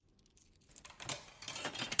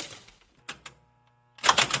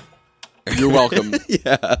You're welcome.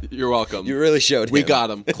 Yeah. You're welcome. You really showed him. We got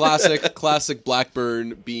him. Classic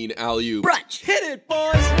Blackburn bean alley-oop. Brunch. Hit it,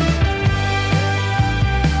 boys.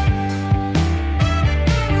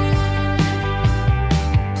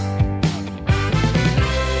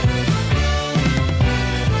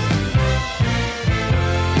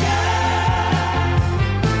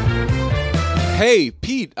 Hey,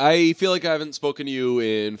 Pete, I feel like I haven't spoken to you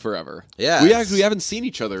in forever. Yeah. We actually haven't seen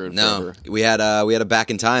each other in forever. We had a Back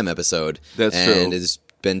in Time episode. That's true. And it's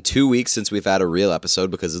been 2 weeks since we've had a real episode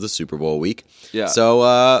because of the Super Bowl week. Yeah.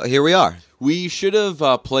 So here we are. We should have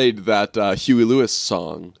played that Huey Lewis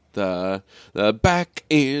song, the Back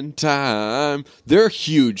in Time. They're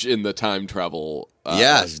huge in the time travel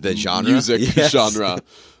the genre. music Yes. genre.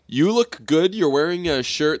 You look good. You're wearing a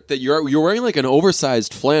shirt that you're wearing like an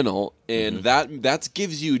oversized flannel, and that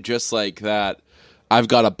gives you just like that I've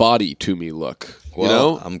got a body to me look. Well, you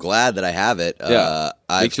know? I'm glad that I have it. Yeah.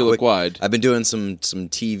 Makes you look wide. I've been doing some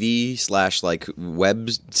TV / like web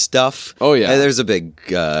stuff. Oh, yeah. There's a big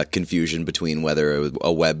confusion between whether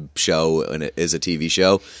a web show and it is a TV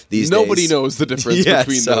show these days. Nobody knows the difference Yeah,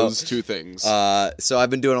 between so, those two things. So I've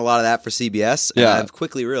been doing a lot of that for CBS, and Yeah. I've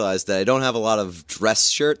quickly realized that I don't have a lot of dress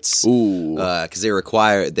shirts. Ooh. Because they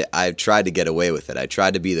require that. I've tried to get away with it. I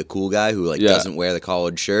tried to be the cool guy who Yeah. doesn't wear the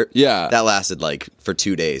collared shirt. Yeah. That lasted for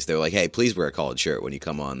 2 days. They were like, "Hey, please wear a collared shirt when you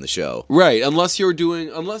come on the show." Right, unless you're doing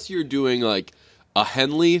like a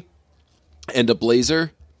Henley and a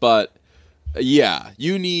blazer, but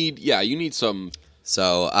you need some.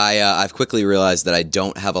 So I've quickly realized that I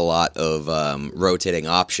don't have a lot of rotating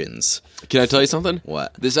options. Can I tell you something?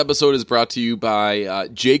 What? This episode is brought to you by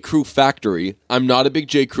J. Crew Factory. I'm not a big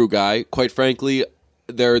J. Crew guy, quite frankly.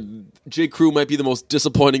 J. Crew might be the most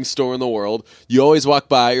disappointing store in the world. You always walk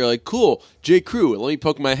by, you're like, "Cool, J. Crew." Let me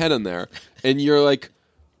poke my head in there, and you're like,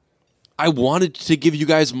 I wanted to give you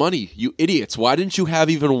guys money, you idiots. Why didn't you have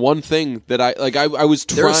even one thing that I was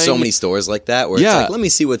trying... There are so many stores like that where Yeah. it's like, let me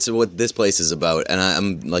see what this place is about, and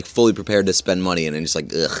I'm like fully prepared to spend money, and I'm just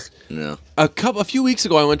like, ugh, no. A few weeks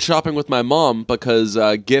ago, I went shopping with my mom because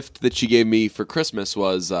a gift that she gave me for Christmas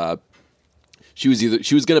was... She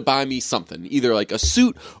was going to buy me something, either like a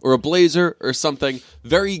suit or a blazer or something.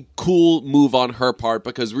 Very cool move on her part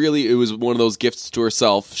because really it was one of those gifts to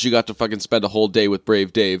herself. She got to fucking spend a whole day with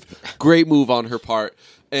Brave Dave. Great move on her part.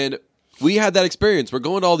 And we had that experience. We're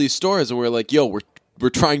going to all these stores and we're like, "Yo, we're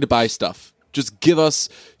trying to buy stuff. Just give us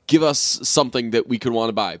something that we could want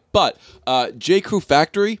to buy." But J. Crew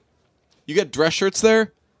Factory, you get dress shirts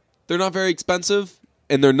there. They're not very expensive.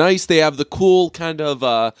 And they're nice. They have the cool kind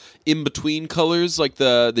of in-between colors, like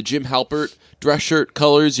the Jim Halpert dress shirt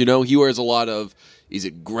colors. You know, he wears a lot of, is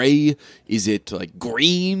it gray? Is it like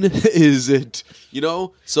green? Is it, you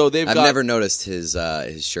know? So I've never noticed his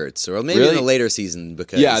shirts, or maybe Really? in the later season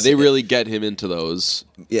because they really get him into those.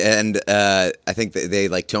 Yeah, and I think they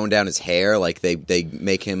like tone down his hair, like they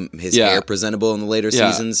make his Yeah. hair presentable in the later Yeah.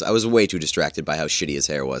 seasons. I was way too distracted by how shitty his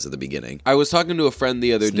hair was at the beginning. I was talking to a friend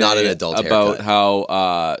the other day not an adult about haircut.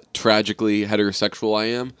 how tragically heterosexual I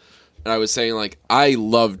am. And I was saying, like, I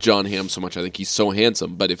love John Hamm so much. I think he's so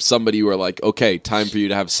handsome. But if somebody were like, "Okay, time for you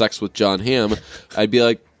to have sex with John Hamm," I'd be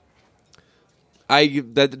like,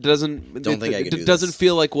 that doesn't Don't think I could do it doesn't this.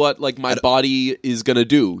 feel like what like my body is gonna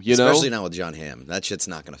do. You know, Especially not with John Hamm. That shit's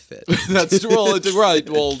not going to fit. That's right.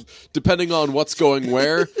 Well, depending on what's going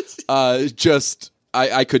where,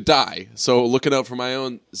 I could die. So looking out for my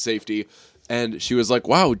own safety. And she was like,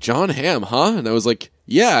 "Wow, John Hamm, huh?" And I was like,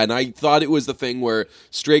 "Yeah." And I thought it was the thing where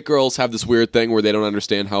straight girls have this weird thing where they don't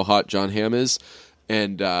understand how hot John Hamm is.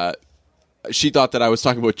 And she thought that I was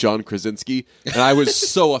talking about John Krasinski, and I was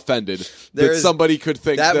so offended that somebody could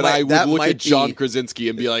think that I would look at John Krasinski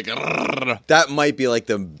and be like, "Rrrr." That might be like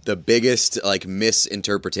the biggest like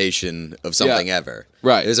misinterpretation of something ever.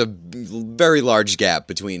 Right. There's a very large gap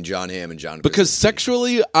between John Hamm and John Krasinski. Because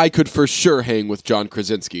sexually, I could for sure hang with John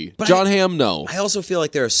Krasinski. John Hamm, no. I also feel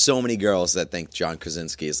like there are so many girls that think John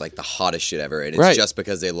Krasinski is like the hottest shit ever, and it's just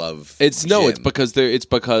because they love It's Jim. because they're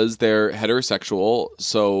heterosexual,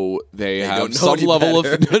 so they have don't know some any level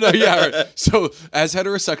better. of right. So as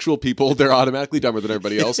heterosexual people, they're automatically dumber than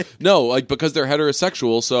everybody else. No, like because they're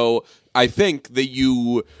heterosexual, so I think that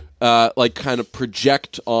you like kind of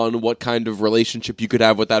project on what kind of relationship you could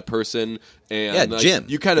have with that person, and Jim.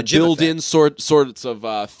 you kind of The Jim build effect. in sorts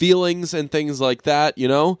of feelings and things like that, you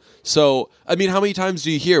know. So I mean, how many times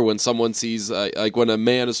do you hear when someone sees like when a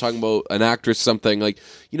man is talking about an actress something like,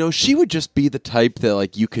 you know, she would just be the type that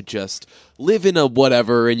like you could just live in a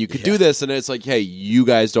whatever and you could do this, and it's like, hey, you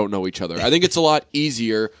guys don't know each other. I think it's a lot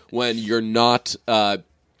easier when you're not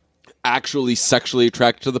actually sexually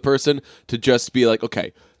attracted to the person to just be like,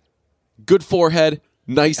 okay, good forehead,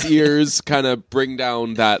 nice ears, kind of bring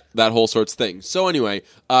down that whole sorts thing. So anyway,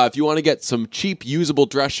 if you want to get some cheap, usable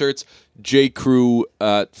dress shirts, J. Crew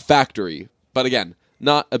Factory. But again,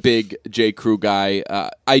 not a big J. Crew guy.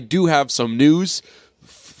 I do have some news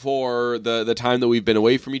for the time that we've been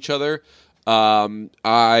away from each other.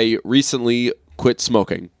 I recently quit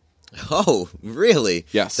smoking. Oh, really?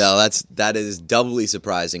 Yes. So that is doubly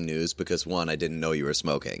surprising news because one, I didn't know you were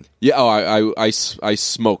smoking. Yeah. Oh, I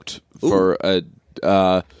smoked for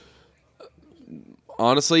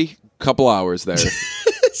honestly, couple hours there.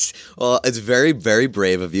 Well, it's very, very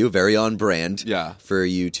brave of you, very on brand. Yeah. For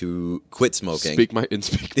you to quit smoking,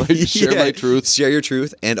 share my truth. share your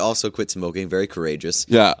truth, and also quit smoking. Very courageous.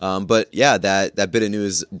 Yeah. But yeah, that bit of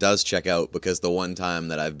news does check out because the one time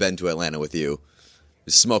that I've been to Atlanta with you,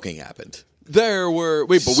 smoking happened. But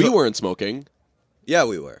we weren't smoking. Yeah,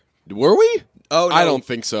 we were. Were we? Oh, no. I don't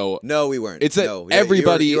think so. No, we weren't. It's that no,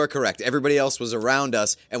 everybody... You are correct. Everybody else was around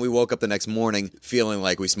us, and we woke up the next morning feeling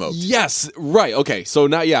like we smoked. Yes, right. Okay, so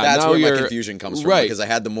now, That's now where you're... my confusion comes from. Right. Because I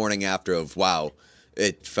had the morning after of, wow,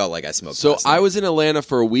 it felt like I smoked. So last night. I was in Atlanta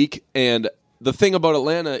for a week, and the thing about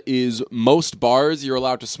Atlanta is most bars you're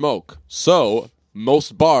allowed to smoke. So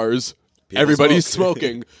most bars... Everybody's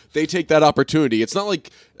smoking. They take that opportunity. It's not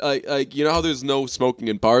like you know how there's no smoking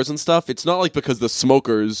in bars and stuff? It's not like because the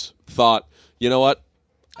smokers thought, you know what?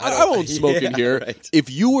 I won't smoke in here. Right. If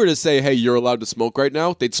you were to say, hey, you're allowed to smoke right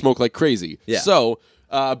now, they'd smoke like crazy. Yeah. So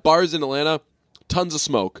bars in Atlanta, tons of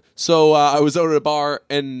smoke. So I was out at a bar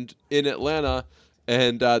in Atlanta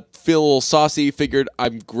and feel a little saucy, figured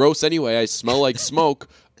I'm gross anyway. I smell like smoke.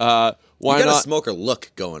 Why you got not? a smoker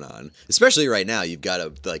look going on, especially right now. You've got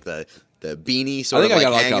the beanie I sort think of I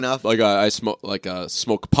got hanging off. I smoke like a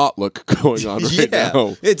smoke pot look going on right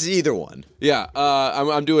now. It's either one. Yeah,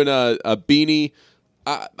 I'm doing a beanie.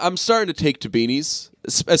 I'm starting to take to beanies,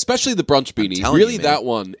 especially the brunch beanie. telling Really, you, man. that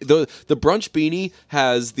one. The brunch beanie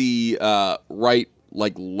has the right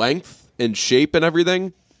like length and shape and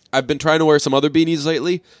everything. I've been trying to wear some other beanies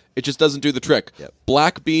lately. It just doesn't do the trick. Yep.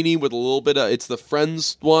 Black beanie with a little bit of... It's the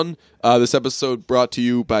Friends one. This episode brought to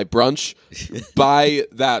you by Brunch. Buy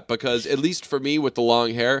that because, at least for me with the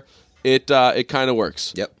long hair, it kind of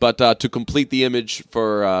works. Yep. But to complete the image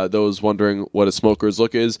for those wondering what a smoker's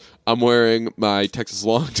look is, I'm wearing my Texas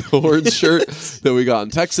Longhorns shirt that we got in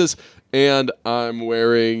Texas, and I'm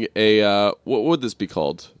wearing a... what would this be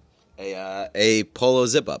called? A polo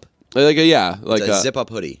zip up. Like a It's a zip up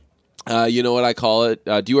hoodie. you know what I call it?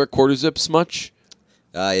 Do you wear quarter zips much?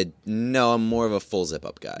 No, I'm more of a full zip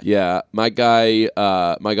up guy. Yeah, my guy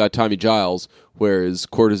Tommy Giles wears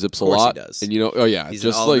quarter zips a lot. He does. And you know, oh yeah, He's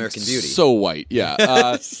just an like all-American beauty. so white.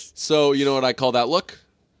 Yeah. So you know what I call that look?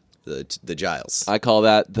 The Giles. I call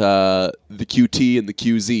that the QT and the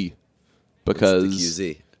QZ because What's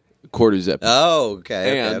the QZ. quarter zip. Oh,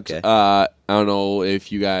 okay. and okay. I don't know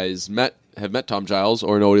if you guys have met Tom Giles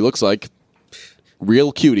or know what he looks like.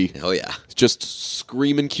 Real cutie. Oh yeah. Just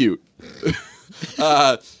screaming cute.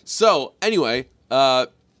 So anyway,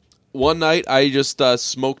 one night I just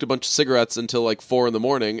smoked a bunch of cigarettes until like 4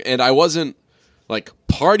 a.m, and I wasn't like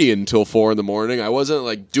partying till 4 a.m. I wasn't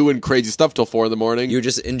like doing crazy stuff till 4 a.m. You're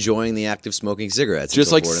just enjoying the act of smoking cigarettes.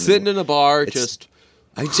 just until like 4 sitting in a bar, just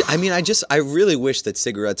I really wish that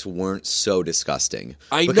cigarettes weren't so disgusting.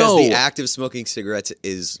 I because know. the act of smoking cigarettes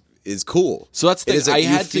is cool. So that's the It is thing. you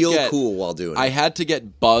I had feel to get cool while doing I it. had to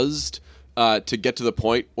get buzzed to get to the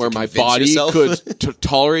point where my convince body yourself? could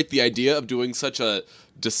tolerate the idea of doing such a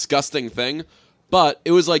disgusting thing. But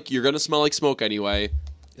it was like, you're going to smell like smoke anyway.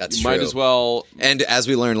 That's you true. might as well. And as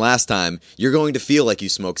we learned last time, you're going to feel like you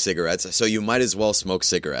smoke cigarettes, so you might as well smoke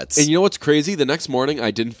cigarettes. And you know what's crazy? The next morning, I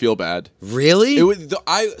didn't feel bad. Really? It was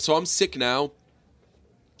so I'm sick now.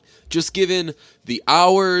 Just given the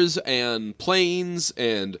hours and planes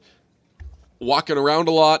and walking around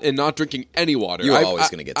a lot and not drinking any water. You're always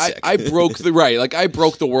going to get sick. I broke I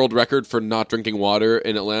broke the world record for not drinking water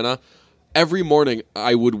in Atlanta. Every morning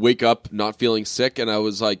I would wake up not feeling sick, and I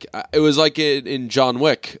was like, it was like in John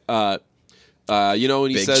Wick. You know,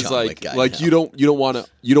 when he Big says John Wick guy like now. you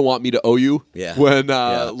don't want me to owe you. Yeah. When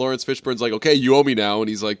Yeah. Lawrence Fishburne's like, okay, you owe me now, and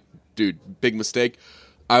he's like, dude, big mistake.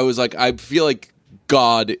 I was like, I feel like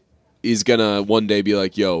God is gonna one day be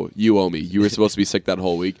like, yo, you owe me. You were supposed to be sick that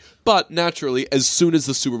whole week. But naturally, as soon as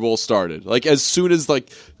the Super Bowl started, like as soon as like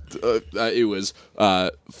it was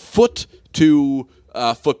foot to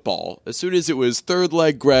football, as soon as it was third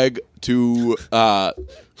leg Greg to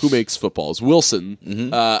who makes footballs, Wilson,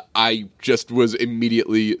 I just was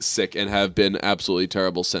immediately sick and have been absolutely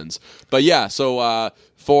terrible since. But yeah, so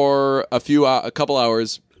for a couple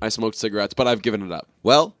hours, I smoked cigarettes, but I've given it up.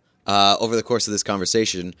 Well, Over the course of this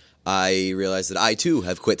conversation, I realized that I too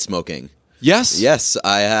have quit smoking. Yes? Yes,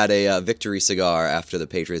 I had a victory cigar after the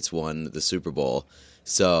Patriots won the Super Bowl.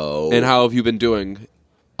 So, And how have you been doing?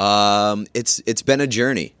 it's been a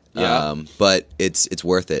journey. Yeah. But it's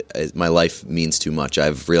worth it. My life means too much.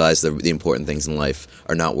 I've realized the important things in life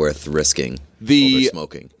are not worth risking over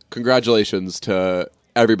smoking. Congratulations to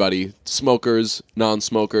everybody, smokers,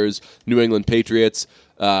 non-smokers, New England Patriots,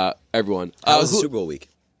 everyone. How was the Super Bowl week?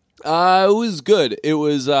 It was good. It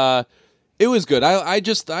was good.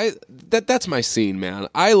 That's my scene, man.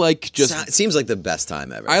 I like just It seems like the best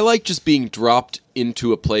time ever. I like just being dropped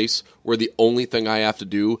into a place where the only thing I have to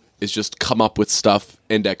do is just come up with stuff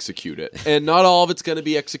and execute it. And not all of it's going to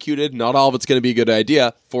be executed. Not all of it's going to be a good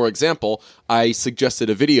idea. For example, I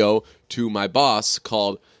suggested a video to my boss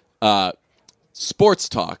called Sports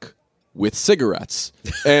Talk with cigarettes.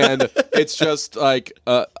 And it's just like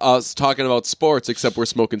us talking about sports, except we're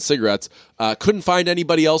smoking cigarettes. Couldn't find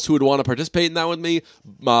anybody else who would want to participate in that with me.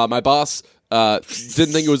 My boss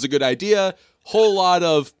didn't think it was a good idea. Whole lot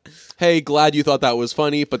of, hey, glad you thought that was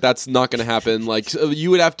funny, but that's not going to happen. Like,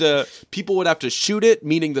 people would have to shoot it,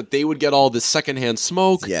 meaning that they would get all this secondhand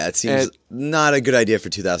smoke. Yeah, it seems not a good idea for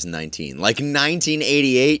 2019. Like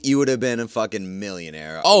 1988, you would have been a fucking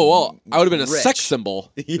millionaire. Oh, well, I would have been a Rich. sex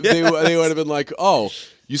symbol. Yeah. They would have been like, oh,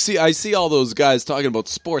 I see all those guys talking about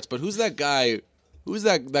sports, but who's that guy? Who's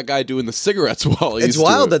that guy doing the cigarettes while he's It's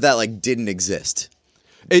wild that like didn't exist.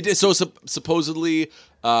 Supposedly,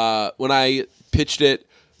 when I pitched it,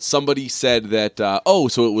 somebody said that,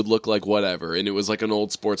 so it would look like whatever. And it was like an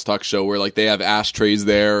old sports talk show where like they have ashtrays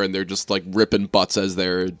there and they're just like ripping butts as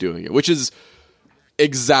they're doing it, which is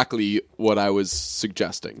exactly what I was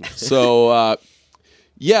suggesting. So,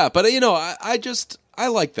 yeah, but I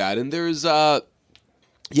like that. And there's,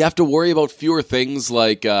 you have to worry about fewer things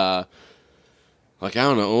like I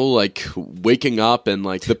don't know, like waking up and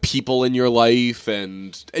like the people in your life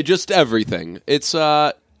and just everything. It's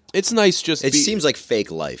nice just It seems like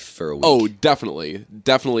fake life for a week. Oh,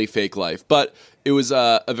 definitely fake life. But it was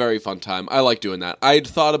a very fun time. I like doing that. I'd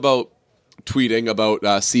thought about tweeting about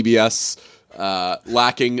CBS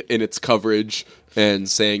lacking in its coverage and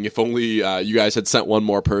saying if only you guys had sent one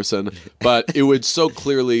more person. But it would so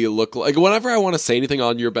clearly look like whenever I want to say anything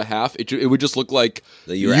on your behalf, it would just look like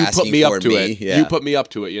that you were put asking me for up to me. it. Yeah. You put me up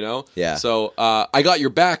to it, you know? Yeah. So I got your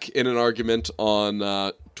back in an argument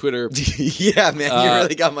on Twitter. Yeah, man, you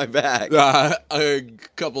really got my back. A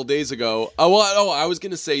couple days ago. I was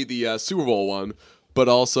going to say the Super Bowl one, but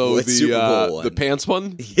also What Super Bowl one? the pants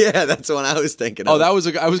one. Yeah, that's the one I was thinking of. Oh, I was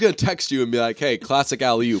going to text you and be like, "Hey, classic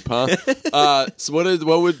alley-oop, huh?" So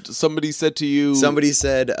what would somebody said to you? Somebody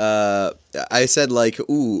said, I said like,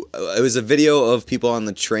 ooh, it was a video of people on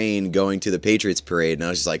the train going to the Patriots parade, and I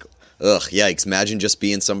was just like, ugh, yikes, imagine just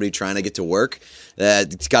being somebody trying to get to work.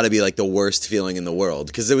 It's got to be like the worst feeling in the world,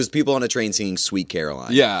 because there was people on a train singing Sweet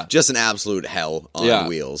Caroline. Yeah. Just an absolute hell on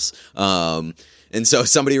wheels. And so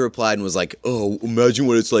somebody replied and was like, oh, imagine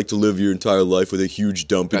what it's like to live your entire life with a huge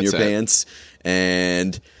dump in your pants.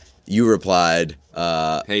 And you replied,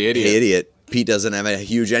 Hey, idiot. Hey, idiot. Pete doesn't have a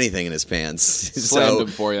huge anything in his pants. Slammed him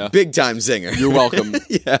for you. Big time singer. You're welcome.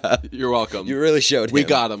 Yeah. You're welcome. You really showed him. We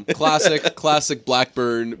got him. Classic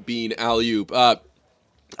Blackburn bean alley-oop. I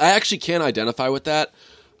actually can't identify with that.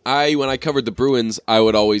 When I covered the Bruins, I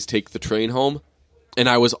would always take the train home. And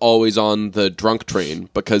I was always on the drunk train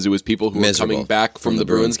because it was people who were coming back from the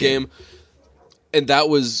Bruins game. And that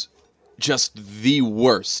was just the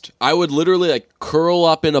worst. I would literally like curl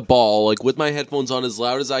up in a ball, like with my headphones on as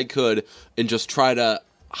loud as I could, and just try to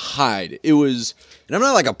hide. It was... And I'm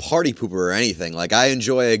not like a party pooper or anything. Like, I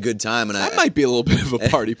enjoy a good time. And I might be a little bit of a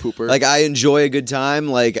party pooper. Like, I enjoy a good time.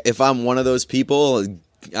 Like, if I'm one of those people...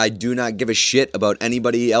 I do not give a shit about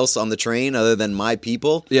anybody else on the train other than my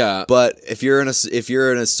people. Yeah. But if you're in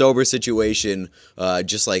a sober situation,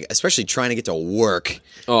 just like especially trying to get to work,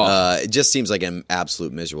 it just seems like an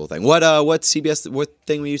absolute miserable thing. What CBS? What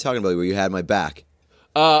thing were you talking about where you had my back?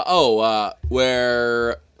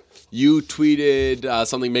 Where you tweeted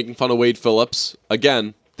something making fun of Wade Phillips.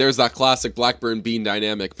 Again, there's that classic Blackburn Bean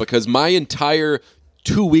dynamic because my entire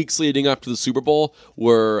 2 weeks leading up to the Super Bowl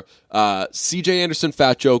were C.J. Anderson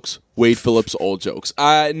fat jokes, Wade Phillips old jokes.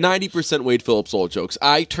 90% Wade Phillips old jokes.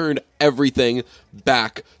 I turned everything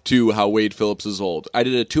back to how Wade Phillips is old. I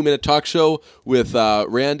did a 2-minute talk show with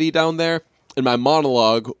Randy down there, and my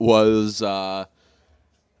monologue was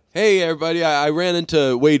Hey, everybody. I ran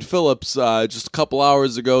into Wade Phillips just a couple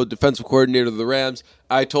hours ago, defensive coordinator of the Rams.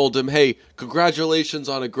 I told him, hey, congratulations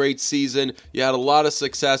on a great season. You had a lot of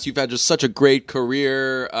success. You've had just such a great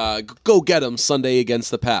career. Go get him Sunday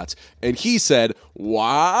against the Pats. And he said,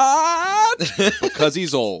 what? Because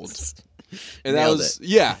he's old. And that Nailed was, it.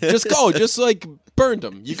 yeah, just go. Just like burned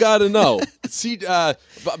him. You got to know. See, by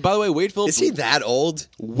the way, Wade Phillips Is he that old?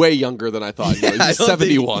 way younger than I thought. I He's don't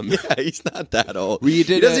think- 71. yeah, he's not that old. We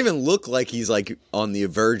did he doesn't a- even look like he's like on the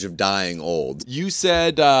verge of dying old. You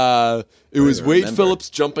said it was even Wade remember. Phillips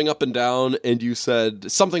jumping up and down, and you said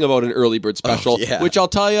something about an early bird special, yeah. which I'll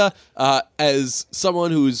tell you, as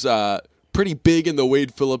someone who's pretty big in the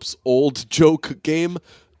Wade Phillips old joke game,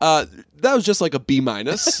 that was just like a B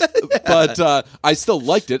minus, but I still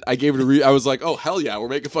liked it. I gave it I was like, oh hell yeah, we're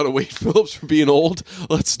making fun of Wade Phillips for being old.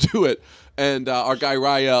 Let's do it. And our guy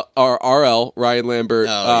RL Ryan Lambert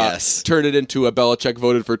yes. turned it into a Belichick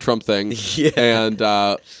voted for Trump thing. Yeah. And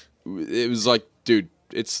it was like, dude,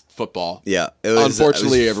 it's football. Yeah, it was.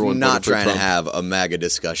 Unfortunately, I was everyone not voted for trying to Trump. have a MAGA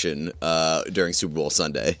discussion during Super Bowl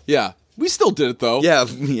Sunday. Yeah, we still did it though. Yeah,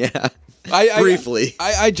 yeah. I Briefly.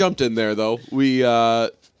 I jumped in there though. We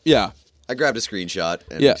yeah. I grabbed a screenshot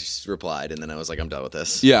and Yeah. just replied, and then I was like, I'm done with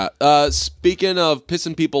this. Yeah. Speaking of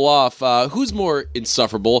pissing people off, who's more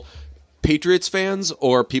insufferable, Patriots fans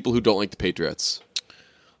or people who don't like the Patriots?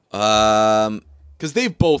 Because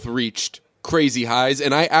they've both reached crazy highs,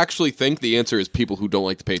 and I actually think the answer is people who don't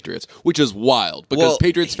like the Patriots, which is wild because Well-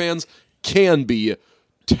 Patriots fans can be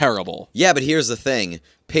terrible. Yeah, but here's the thing.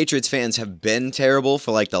 Patriots fans have been terrible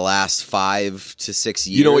for like the last 5 to 6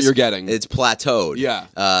 years. You know what you're getting. It's plateaued. Yeah.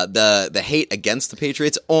 The hate against the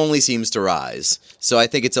Patriots only seems to rise. So I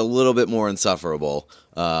think it's a little bit more insufferable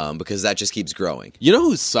because that just keeps growing. You know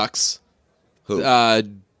who sucks? Who? I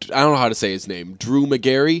don't know how to say his name. Drew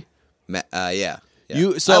McGarry. Yeah.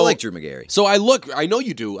 So I like Drew McGarry. So I know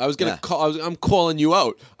you do. I was gonna Yeah. call. I'm calling you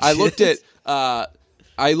out. I looked at.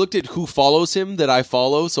 I looked at who follows him that I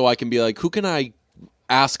follow, so I can be like, who can I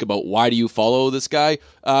ask about? Why do you follow this guy?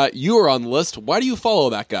 You are on the list. Why do you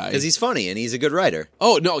follow that guy? Because he's funny and he's a good writer.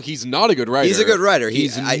 Oh no, he's not a good writer. He's a good writer.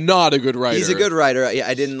 He's not a good writer. He's a good writer.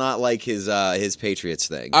 I did not like his Patriots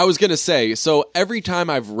thing. I was gonna say. So every time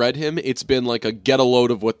I've read him, it's been like a get a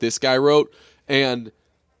load of what this guy wrote, and.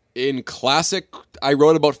 In classic, I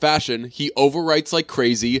wrote about fashion. He overwrites like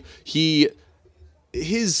crazy.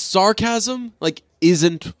 His sarcasm like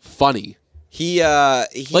isn't funny. He's not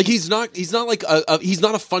like he's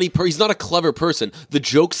not a funny person. He's not a clever person. The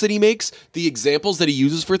jokes that he makes, the examples that he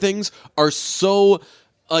uses for things are so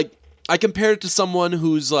like. I compared it to someone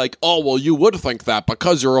who's like, oh well, you would think that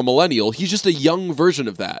because you're a millennial. He's just a young version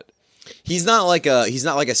of that. He's not like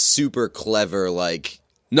a super clever like.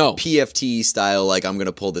 No. PFT style, like I'm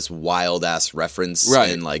gonna pull this wild ass reference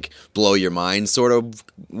Right. and like blow your mind sort of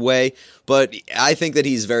way. But I think that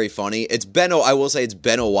he's very funny. I will say it's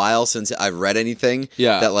been a while since I've read anything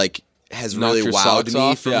that like has Knocked really your wowed socks me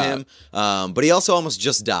off? from Yeah. him. But he also almost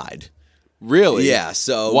just died. Really? Yeah,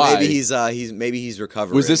 so Why? maybe he's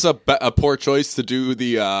recovering. Was this a poor choice to do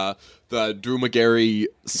the Drew McGarry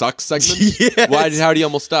sucks segment? Yes. How did he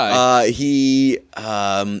almost die? He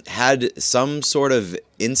had some sort of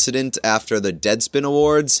incident after the Deadspin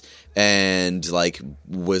Awards and like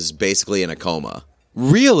was basically in a coma.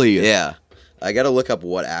 Really? Yeah. I got to look up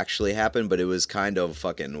what actually happened, but it was kind of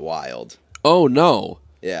fucking wild. Oh no.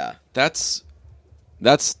 Yeah. That's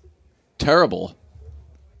terrible.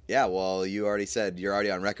 Yeah, well, you're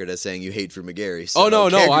already on record as saying you hate Drew McGarry. So Oh no,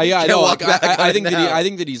 can't- I can't know. walk back on I it think now. I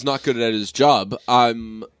think that he's not good at his job.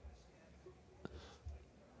 I'm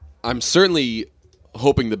certainly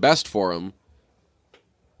hoping the best for him.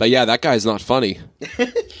 But yeah, that guy's not funny.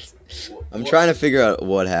 I'm trying to figure out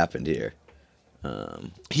what happened here.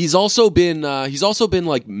 He's also been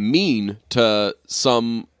like mean to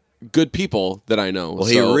some good people that I know. Well,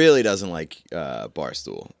 he really doesn't like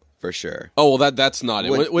Barstool for sure. Oh well, that's not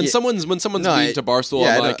it. When yeah. someone's No, mean to Barstool,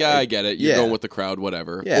 yeah, I'm I like, know, I get it. You're yeah. going with the crowd,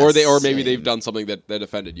 whatever. Yeah, or maybe same. they've done something that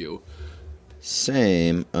offended you.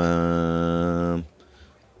 Same.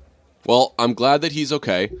 Well, I'm glad that he's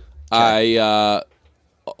okay. I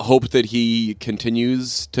hope that he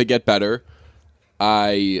continues to get better.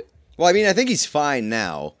 Well, I mean, I think he's fine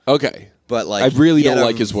now, Okay. but like I really he had don't a-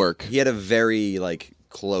 like his work. He had a very like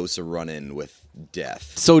close run-in with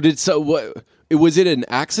death. What was it an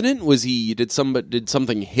accident? Did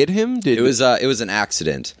something hit him? It was an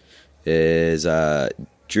accident. Is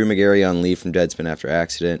Drew McGarry on leave from Deadspin after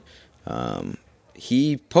accident?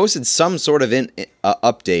 He posted some sort of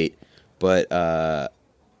update, but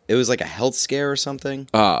it was like a health scare or something.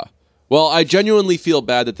 Well, I genuinely feel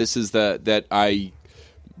bad that this is that I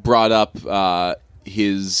brought up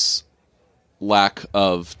his lack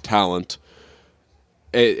of talent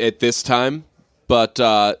at this time, but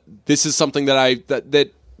this is something that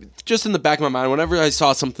that just in the back of my mind, whenever I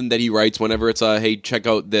saw something that he writes, whenever it's hey, check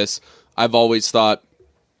out this, I've always thought,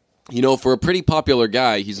 for a pretty popular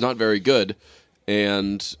guy, he's not very good,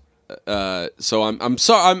 and so I'm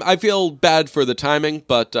sorry. I feel bad for the timing,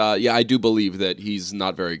 but yeah, I do believe that he's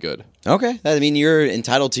not very good. Okay, I mean, you're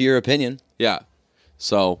entitled to your opinion. Yeah,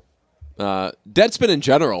 so Deadspin in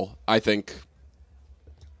general, I think.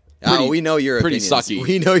 We know your pretty opinions. sucky.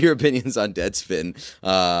 We know your opinions on Deadspin.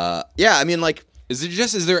 Yeah, I mean, like,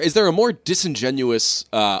 is there a more disingenuous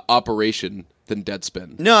operation than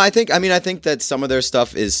Deadspin? No, I think that some of their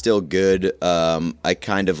stuff is still good. I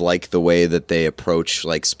kind of like the way that they approach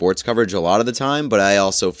like sports coverage a lot of the time, but I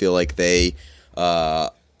also feel like they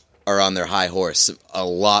are on their high horse a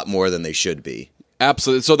lot more than they should be.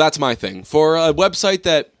 Absolutely. So that's my thing. For a website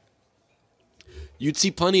that you'd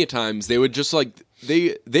see plenty of times, they would just like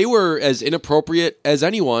they were as inappropriate as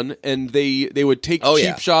anyone, and they would take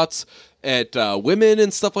cheap shots at women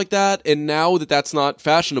and stuff like that. And now that that's not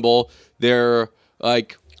fashionable, they're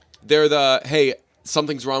the hey,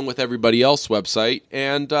 something's wrong with everybody else website,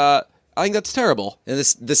 and I think that's terrible. And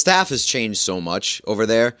the staff has changed so much over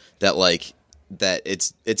there that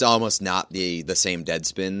it's almost not the same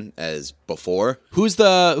Deadspin as before. Who's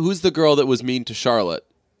the girl that was mean to Charlotte?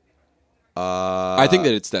 I think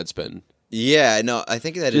that it's Deadspin. Yeah, no, I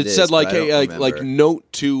think that it is. Said like, hey, like note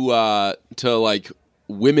to like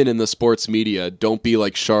women in the sports media, don't be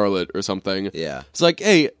like Charlotte or something. Yeah, it's like,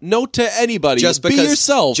 hey, note to anybody, be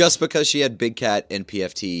yourself. Just because she had Big Cat and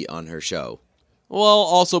PFT on her show. Well,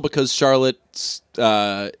 also because Charlotte's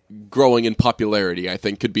growing in popularity, I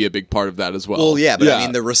think, could be a big part of that as well. Well, yeah, but I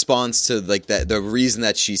mean, the response to like that, the reason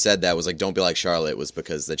that she said that was like, "Don't be like Charlotte," was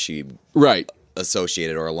because that she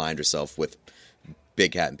associated or aligned herself with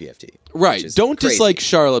Big Cat and PFT. Right. Don't dislike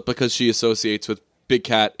Charlotte because she associates with Big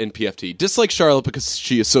Cat and PFT. Dislike Charlotte because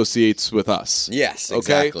she associates with us. Yes,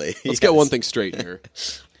 okay? Exactly. Let's get one thing straight here.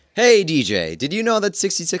 Hey, DJ, did you know that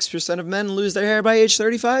 66% of men lose their hair by age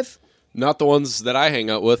 35? Not the ones that I hang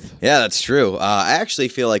out with. Yeah, that's true. I actually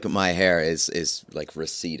feel like my hair is like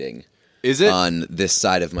receding. Is it? On this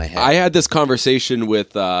side of my head. I had this conversation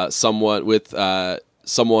with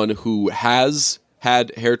someone who has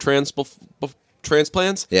had hair transplants.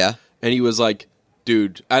 Yeah. And he was like,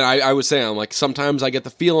 dude, and I was saying, I'm like, sometimes I get the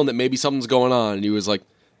feeling that maybe something's going on. And he was like,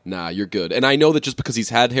 nah, you're good. And I know that just because he's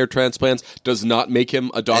had hair transplants does not make him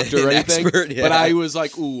a doctor or anything. Expert, yeah. But I was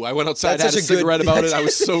like, ooh, I went outside, had a cigarette about it. I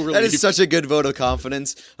was so relieved. That is such a good vote of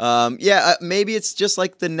confidence. Maybe it's just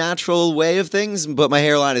like the natural way of things, but my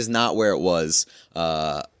hairline is not where it was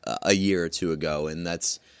a year or two ago. And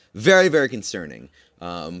that's very, very concerning.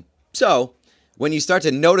 So when you start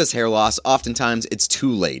to notice hair loss, oftentimes it's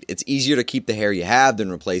too late. It's easier to keep the hair you have than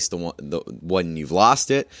replace the one you've lost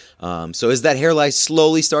it. So is that hair line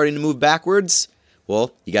slowly starting to move backwards?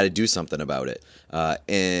 Well, you got to do something about it.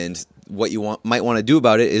 And what you might want to do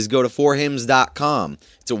about it is go to forhims.com.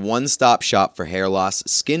 It's a one-stop shop for hair loss,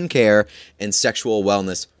 skin care, and sexual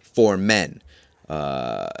wellness for men.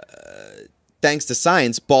 Thanks to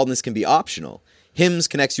science, baldness can be optional. Hims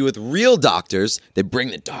connects you with real doctors that bring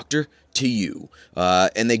the doctor to you.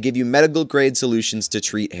 And they give you medical-grade solutions to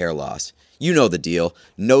treat hair loss. You know the deal.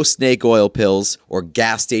 No snake oil pills or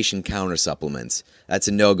gas station counter supplements. That's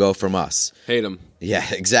a no-go from us. Hate them. Yeah,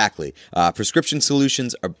 exactly. Prescription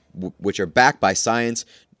solutions which are backed by science.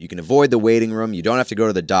 You can avoid the waiting room. You don't have to go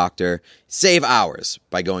to the doctor. Save hours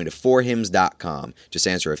by going to forhims.com. Just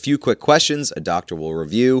answer a few quick questions. A doctor will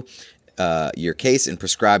review your case and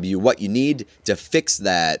prescribe you what you need to fix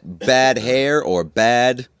that bad hair or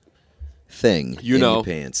bad thing in your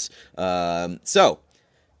pants. So,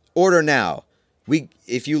 order now.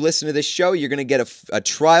 If you listen to this show, you're going to get a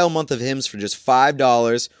trial month of Hims for just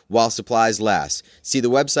 $5 while supplies last. See the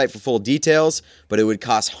website for full details, but it would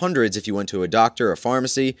cost hundreds if you went to a doctor or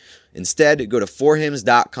pharmacy. Instead, go to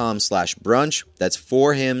forhims.com/brunch. That's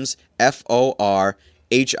forhims,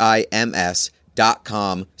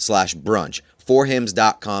 forhims.com/brunch.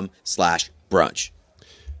 forhims.com/brunch.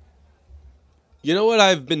 You know what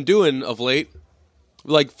I've been doing of late?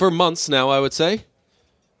 Like for months now, I would say.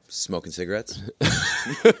 Smoking cigarettes?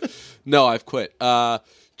 No, I've quit.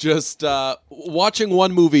 Just watching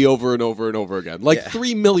one movie over and over and over again.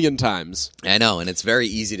 3 million times. I know, and it's very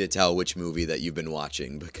easy to tell which movie that you've been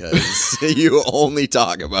watching because you only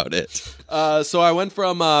talk about it. So I went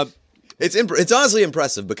from It's honestly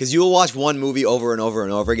impressive because you'll watch one movie over and over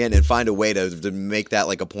and over again and find a way to make that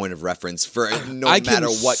like a point of reference for no I can matter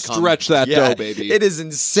what. stretch that dough, baby. It is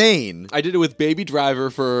insane. I did it with Baby Driver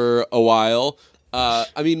for a while. I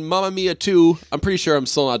mean, Mamma Mia 2, I'm pretty sure I'm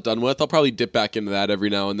still not done with. I'll probably dip back into that every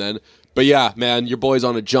now and then. But yeah, man, your boy's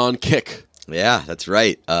on a John kick. Yeah, that's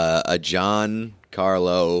right. A John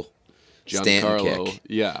Stanton kick.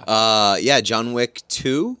 Yeah. Yeah, John Wick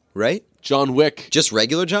 2, right? John Wick. Just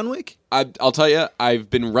regular John Wick? I'll tell you, I've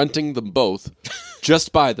been renting them both.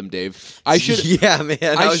 Just buy them, Dave. I should. Yeah, man.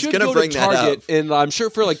 I was should gonna go bring to that Target, up. and I'm sure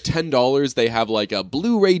for like $10 they have like a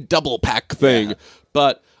Blu-ray double pack thing. Yeah.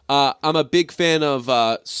 But I'm a big fan of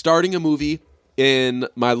starting a movie in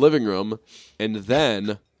my living room, and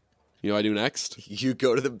then you know what I do next? You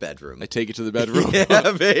go to the bedroom. I take it to the bedroom.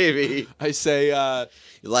 Yeah, baby. I say,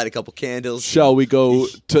 You light a couple candles. "Shall we go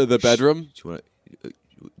to the bedroom?"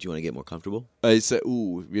 Do you want to get more comfortable? I say,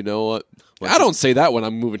 "Ooh, you know what?" Why I don't say that when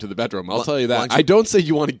I'm moving to the bedroom. I'll tell you why that. don't you- I don't say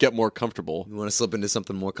you want to get more comfortable. You want to slip into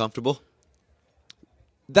something more comfortable?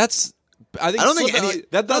 That's. I think I don't think slipping- any-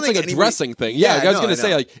 that's I don't like think a anybody- dressing thing. Yeah, Yeah, I was I going to say,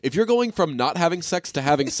 know. like, if you're going from not having sex to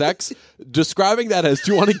having sex, describing that as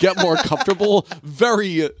do you want to get more comfortable,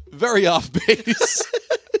 very, very off base.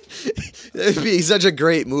 It'd be such a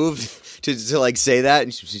great move to like say that,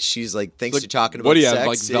 and she's like, thinks Like, you're talking about what do you sex. have,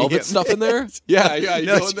 like velvet stuff in there? Yeah, you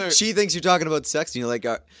No, go in there. she thinks you're talking about sex, and you're like,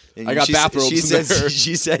 and I got bathrobes She in says, there.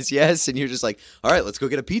 she says yes, and you're just like, all right, let's go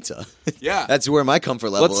get a pizza. Yeah. That's where my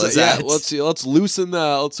comfort level is at. Let's loosen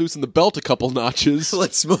the belt a couple notches.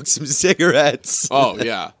 Let's smoke some cigarettes. Oh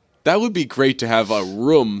yeah, that would be great to have a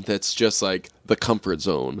room that's just like the comfort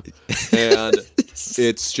zone, and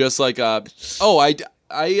it's just like I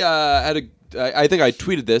think I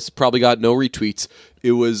tweeted this, probably got no retweets.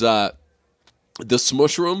 It was the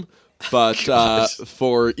smush room, but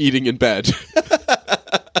for eating in bed.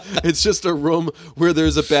 It's just a room where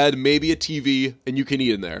there's a bed, maybe a TV, and you can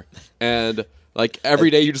eat in there. And like every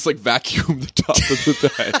day, you just like vacuum the top of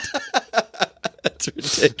the bed. That's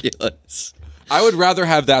ridiculous. I would rather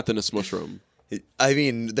have that than a smush room. I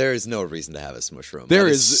mean, there is no reason to have a smush room. There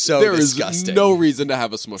That is so there disgusting. is no reason to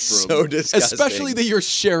have a smush room. So disgusting. Especially that you're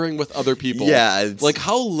sharing with other people. Yeah, it's- Like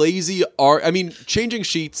how lazy are I mean, changing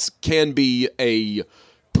sheets can be a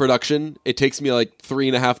production. It takes me like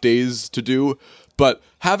 3.5 days to do. But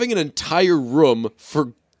having an entire room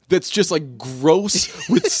that's just like gross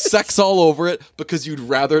with sex all over it because you'd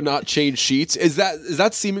rather not change sheets, is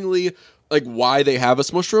that seemingly like why they have a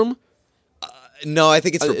smush room? No, I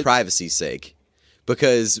think it's for privacy's sake.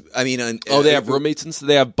 Because I mean, They have roommates and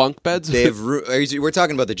they have bunk beds. They have. We're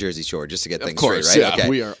talking about the Jersey Shore, just to get things Of course, straight, right? yeah, Okay.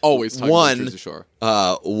 we are always talking about Jersey Shore.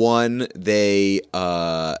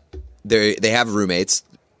 They have roommates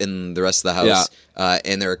in the rest of the house,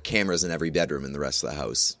 and there are cameras in every bedroom in the rest of the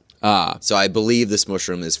house. So I believe this smush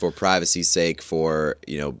room is for privacy's sake, for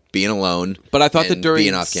being alone. But I thought that and during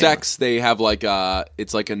being off camera. sex they have like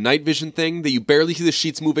it's like a night vision thing that you barely see the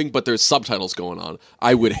sheets moving, but there's subtitles going on.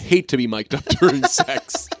 I would hate to be mic'd up during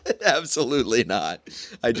sex. Absolutely not.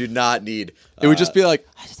 I do not need. It would just be like,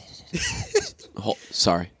 oh,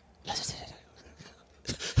 sorry.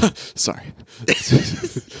 Sorry.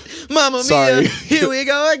 Mamma Sorry. Mia, here we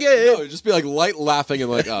go No, again. it'd just be like light laughing and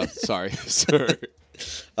like, oh, sorry. Sorry.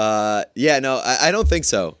 Yeah, no, I don't think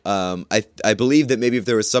so. I believe that maybe if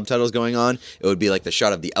there was subtitles going on, it would be like the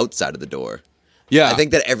shot of the outside of the door. Yeah. I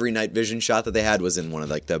think that every night vision shot that they had was in one of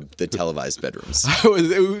like the televised bedrooms.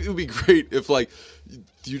 it would be great if like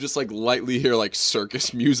you just like lightly hear like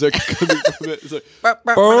circus music coming from it. It's like,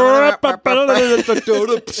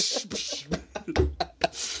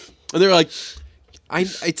 and they're like,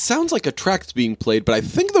 it sounds like a track's being played, but I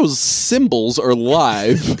think those cymbals are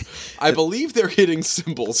live. I believe they're hitting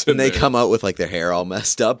cymbals. And they there. come out with like their hair all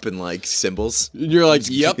messed up and like symbols. And you're like,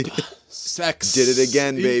 yep, sex. Did it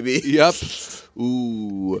again, baby. Yep.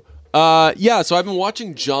 Ooh. Yeah, so I've been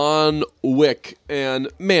watching John Wick, and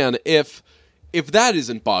man, if that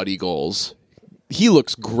isn't body goals, he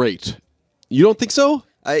looks great. You don't think so?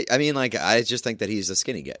 I mean, like, I just think that he's a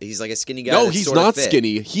skinny guy. He's like a skinny guy. No, that's he's sort of not fit.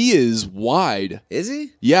 skinny. He is wide. Is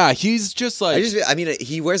he? Yeah, he's just like... I mean,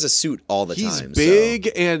 he wears a suit all the he's time.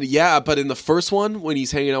 big, and yeah, but in the first one, when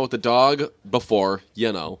he's hanging out with the dog,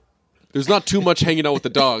 there's not too much hanging out with the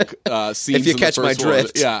dog scenes If you in the catch my first one.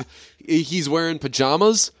 drift. Yeah. He's wearing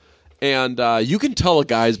pajamas, and you can tell a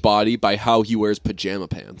guy's body by how he wears pajama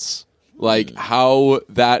pants. Like, how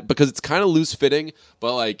that... Because it's kind of loose-fitting,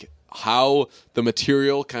 but, like, how the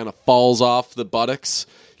material kind of falls off the buttocks.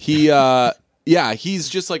 He... yeah, he's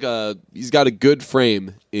just like he's got a good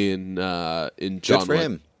frame in John Good for Wick.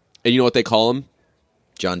 him. And you know what they call him?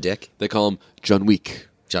 John Dick. They call him John Wick.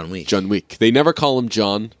 John Wick. John Wick. They never call him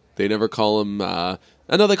John. They never call him. I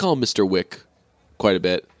know they call him Mr. Wick quite a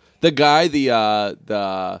bit. The guy,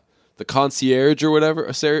 the concierge or whatever,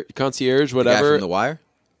 concierge, The guy whatever. from The Wire?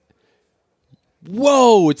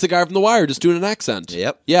 Whoa! It's the guy from The Wire just doing an accent.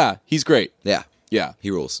 Yep. Yeah, he's great. Yeah. Yeah,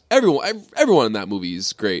 He rules. everyone in that movie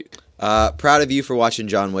is great. Proud of you for watching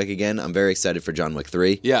John Wick again. I'm very excited for John Wick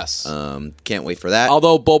 3. Yes. Can't wait for that.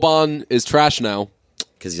 Although Boban is trash now.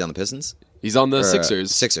 Because he's on the Pistons? He's on the Or,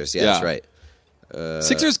 Sixers. Sixers, yeah, that's right.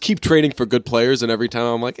 Sixers keep trading for good players, and every time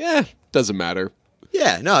I'm like, doesn't matter.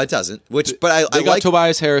 Yeah, no, it doesn't. But I They got like.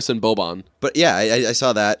 Tobias Harris and Boban. But yeah, I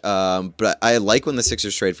saw that. But I like when the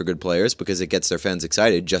Sixers trade for good players because it gets their fans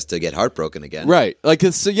excited just to get heartbroken again. Right. Like the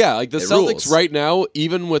Celtics rules. right now,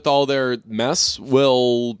 even with all their mess,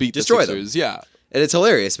 will beat Destroy the Sixers. Yeah. And it's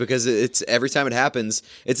hilarious because it's every time it happens,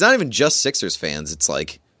 it's not even just Sixers fans. It's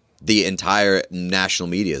like the entire national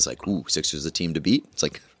media is like, "Ooh, Sixers the team to beat." It's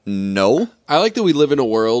like, no. I like that we live in a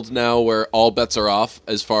world now where all bets are off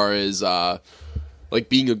as far as like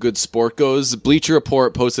being a good sport goes. Bleacher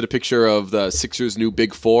Report posted a picture of the Sixers' new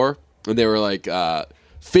Big Four, and they were like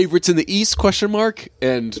favorites in the East ?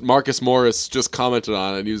 And Marcus Morris just commented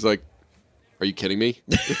on it, and he was like, "Are you kidding me?"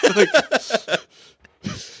 Like,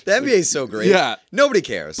 The NBA is so great. Yeah. Nobody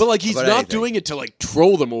cares. but like he's about not anything. doing it to like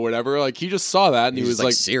troll them or whatever. Like he just saw that and he He's was like,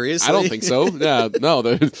 like, "Seriously?" I don't think so. Yeah, no,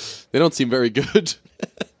 they don't seem very good.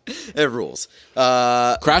 It rules.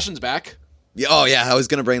 Crashing's back. Yeah, oh yeah, I was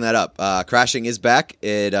gonna bring that up. Crashing is back.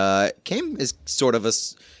 It came as sort of a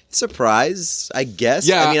surprise, I guess.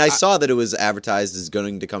 Yeah, I mean, I saw that it was advertised as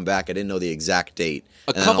going to come back. I didn't know the exact date. A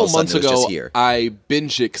And then all couple of a sudden months it was ago, just here. I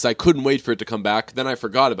binged it because I couldn't wait for it to come back. Then I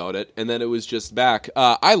forgot about it, and then it was just back.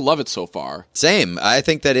 I love it so far. Same. I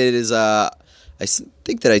think that it is.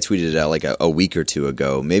 Think that I tweeted it out like a week or two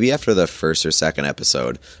ago, maybe after the first or second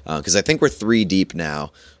episode, because I think we're 3 deep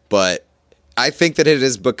now. But I think that it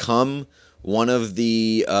has become one of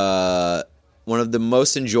the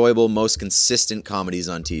most enjoyable, most consistent comedies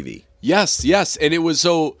on TV. Yes, and it was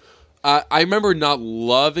so. I remember not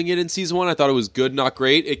loving it in season 1. I thought it was good, not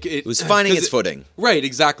great. It was finding its footing. Right,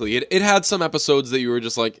 exactly. It had some episodes that you were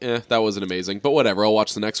just like, that wasn't amazing. But whatever, I'll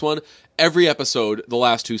watch the next one. Every episode, the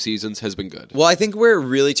last 2 seasons, has been good. Well, I think where it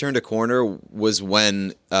really turned a corner was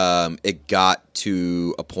when it got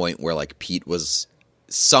to a point where like Pete was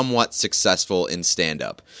somewhat successful in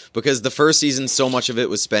stand-up. Because the first season, so much of it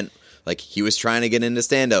was spent like he was trying to get into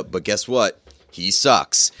stand-up, but guess what? He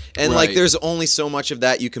sucks. And like Right. there's only so much of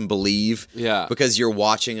that you can believe. Yeah. Because you're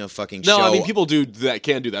watching a fucking No, show. I mean, people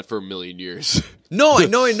can do that for a million years. No,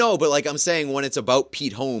 I know, but like I'm saying, when it's about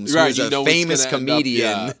Pete Holmes, Right, who's you a know what's famous gonna end up-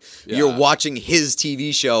 comedian, yeah. you're watching his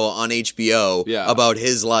TV show on HBO Yeah. about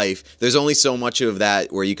his life. There's only so much of that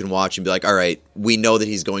where you can watch and be like, all right, we know that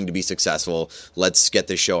he's going to be successful. Let's get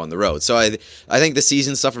this show on the road. So I think the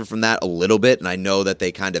season suffered from that a little bit, and I know that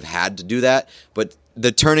they kind of had to do that. But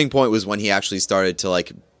the turning point was when he actually started to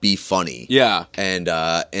like be funny, Yeah. and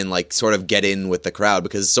like sort of get in with the crowd,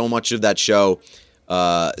 because so much of that show.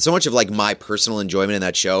 So much of like my personal enjoyment in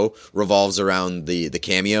that show revolves around the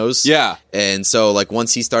cameos. Yeah. And so like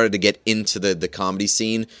once he started to get into the comedy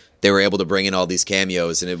scene, they were able to bring in all these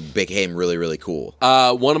cameos, and it became really, really cool.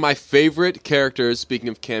 One of my favorite characters, speaking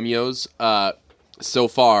of cameos, so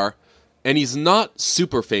far, and he's not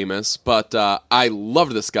super famous, but I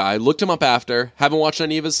loved this guy. Looked him up after. Haven't watched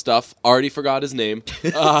any of his stuff. Already forgot his name.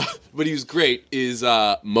 But he was great. Is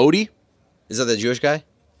Modi, Is that the Jewish guy?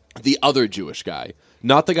 the other Jewish guy.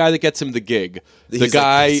 Not the guy that gets him the gig. He's The like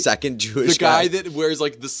guy... the second Jewish the guy that wears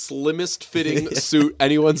like the slimmest fitting suit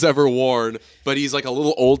anyone's ever worn, but he's like a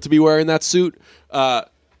little old to be wearing that suit.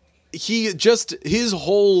 His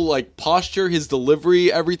whole like posture, his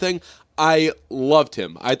delivery, everything. I loved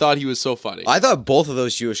him. I thought he was so funny. I thought both of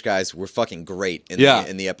those Jewish guys were fucking great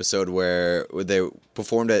in the episode where they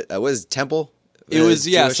performed at what is it, Temple? It was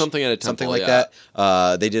Jewish? something at a temple, something like yeah.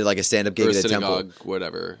 that. They did like a stand-up gig or a at a temple. synagogue,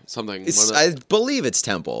 whatever, something. I believe it's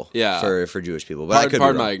temple. Yeah. for Jewish people, but I could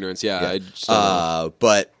Pardon be my wrong. ignorance. Yeah, I just don't know.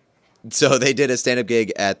 But so they did a stand-up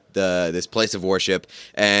gig at this place of worship,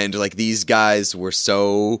 and like these guys were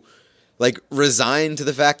so like resigned to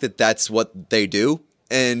the fact that that's what they do,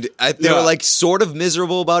 and they Yeah. were like sort of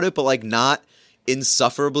miserable about it, but like not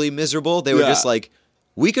insufferably miserable. They were Yeah. just like,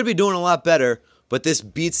 we could be doing a lot better, but this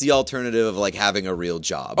beats the alternative of like having a real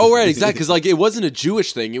job. Oh, right, exactly. Because like it wasn't a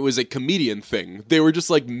Jewish thing; it was a comedian thing. They were just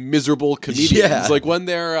like miserable comedians. Yeah. Like when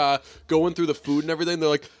they're going through the food and everything, they're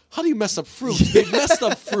like, "How do you mess up fruit? They messed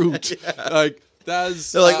up fruit." Like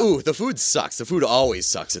that's They're like, ooh, the food sucks. The food always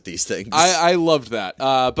sucks at these things. I loved that.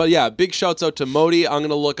 But yeah, big shouts out to Modi. I'm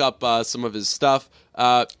gonna look up some of his stuff.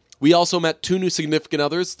 We also met 2 new significant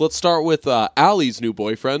others. Let's start with Allie's new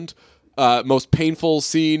boyfriend. Most painful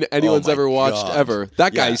scene anyone's my ever watched God. ever.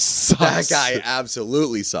 That guy Yeah, sucks. That guy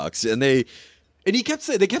absolutely sucks. And they kept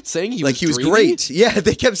saying he was dreamy. great. Yeah,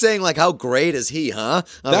 they kept saying like, how great is he, huh?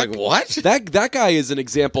 I was like, what? That guy is an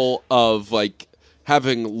example of like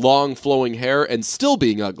having long flowing hair and still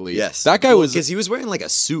being ugly. Yes. That guy was, because he was wearing like a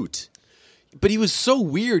suit. but he was so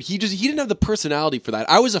weird. He didn't have the personality for that.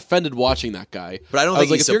 I was offended watching that guy. But I don't was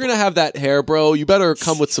think like, he's if you're gonna have that hair, bro, you better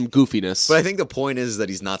come with some goofiness. But I think the point is that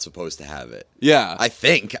he's not supposed to have it. yeah, I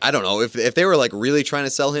think. I don't know. If they were like really trying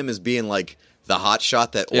to sell him as being like the hot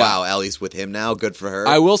shot that, Yeah. wow, Allie's with him now, good for her.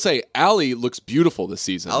 I will say Allie looks beautiful this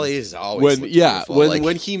season. Allie is always looked beautiful.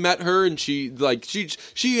 when he met her and she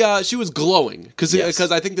was glowing because Yes.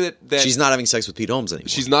 I think that she's not having sex with Pete Holmes anymore.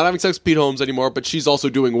 she's not having sex with Pete Holmes anymore, but she's also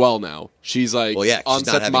doing well now. She's like Well, yeah, she's on not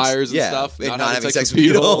Seth having- Meyers and yeah, stuff, and not having sex with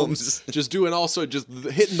Pete Holmes. Just doing just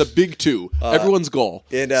hitting the big 2. Everyone's goal.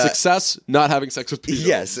 and, Success, not having sex with Pete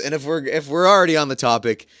Yes, Holmes. and if we're already on the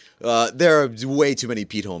topic, there are way too many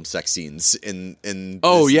Pete Holmes sex scenes in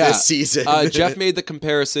this season. Jeff made the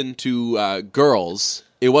comparison to Girls.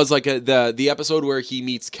 It was like the episode where he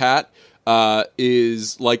meets Kat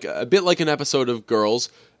is like a bit like an episode of Girls.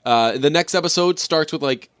 The next episode starts with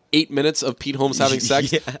like 8 minutes of Pete Holmes having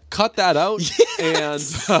sex. Yeah. Cut that out, and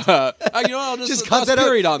I'll just toss cut that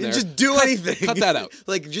period out on there. Just do anything. Cut that out.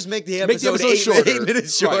 Like just make the Make the episode, episode shorter. 8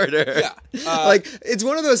 minutes Right. shorter. Yeah. Like it's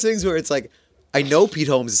one of those things where it's like, I know Pete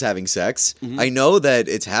Holmes is having sex. Mm-hmm. I know that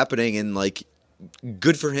it's happening, and like,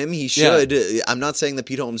 good for him. He should. I'm not saying that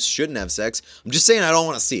Pete Holmes shouldn't have sex. I'm just saying I don't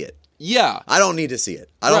want to see it. Yeah. I don't need to see it.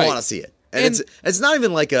 I don't Right. want to see it. And And- it's not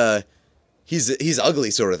even like a he's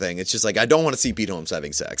ugly sort of thing. It's just like I don't want to see Pete Holmes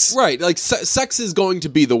having sex. Right. Like sex is going to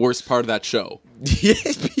be the worst part of that show. Yeah.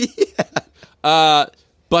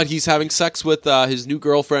 But he's having sex with his new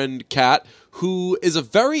girlfriend, Kat, who is a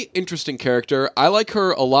very interesting character. I like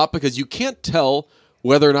her a lot because you can't tell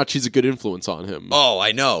whether or not she's a good influence on him. Oh,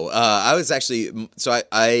 I know. I was actually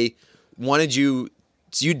I wanted you.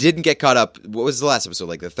 So you didn't get caught up. What was the last episode?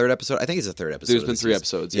 Like the 3rd episode? I think it's the 3rd episode. There's of been the 3 season.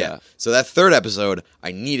 episodes, yeah. So that 3rd episode,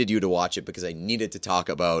 I needed you to watch it because I needed to talk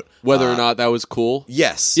about Whether or not that was cool.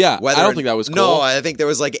 Yes. Yeah, I don't think that was No, cool. I think there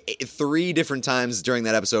was like 3 different times during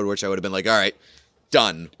that episode which I would have been like, all right,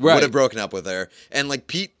 done. Right. Would have broken up with her. And like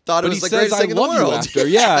Pete thought But it he was the says, greatest "I thing in the love you," world. after.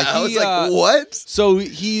 Yeah, I he, was like, what? So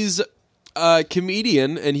he's a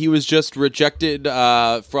comedian, and he was just rejected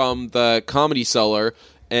from the Comedy Cellar.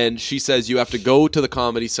 And she says, you have to go to the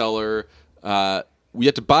Comedy Cellar. We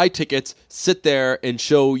have to buy tickets, sit there, and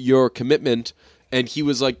show your commitment. And he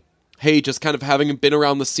was like, hey, just kind of having been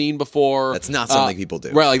around the scene before. That's not something people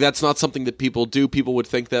do. Right, like that's not something that people do. People would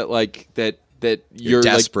think that like that you're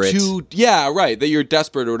desperate. like too, yeah, right, that you're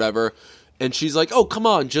desperate or whatever. And she's like, oh, come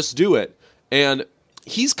on, just do it. And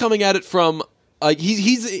he's coming at it from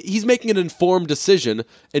he's making an informed decision,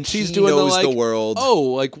 and she's He doing knows the the world. Oh,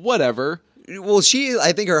 like whatever. Well,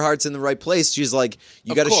 I think her heart's in the right place. She's like,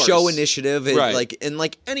 you Of got to course. show initiative, and Right. like in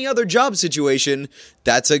like any other job situation,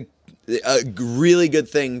 that's a really good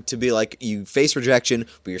thing to be like. You face rejection,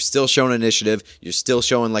 but you're still showing initiative. You're still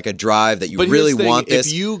showing like a drive that you But really here's the thing, want this.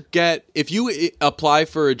 if you apply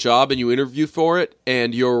for a job and you interview for it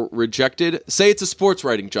and you're rejected, say it's a sports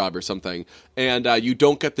writing job or something, and you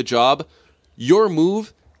don't get the job, your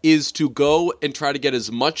move is to go and try to get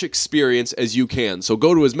as much experience as you can. So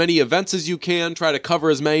go to as many events as you can, try to cover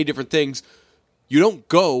as many different things. You don't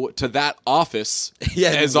go to that office Yeah,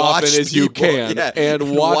 and as watch often as you people, can yeah, and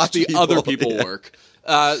and watch watch the people, other people yeah. work.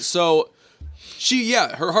 So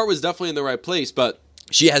her heart was definitely in the right place, but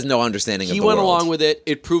She has no understanding of he the went world. along with it.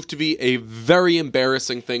 It proved to be a very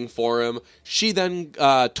embarrassing thing for him. She then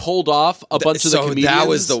told off a bunch of the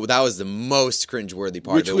comedians. that was the most cringeworthy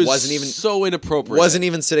part which of it. was Wasn't even so inappropriate. wasn't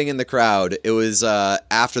even sitting in the crowd. It was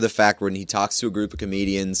after the fact when he talks to a group of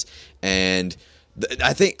comedians, and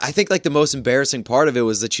I think like the most embarrassing part of it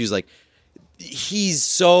was that she was like, he's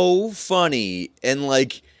so funny, and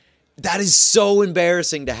like that is so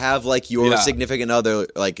embarrassing to have like your Yeah. significant other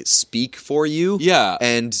like speak for you, Yeah.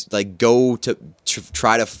 and like go to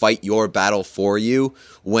try to fight your battle for you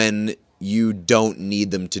when you don't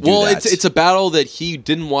need them to do Well, that. it's a battle that he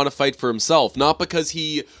didn't want to fight for himself, not because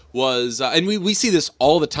he was. And we see this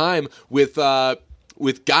all the time with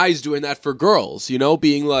guys doing that for girls. You know,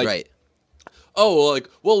 being like, right. oh, like,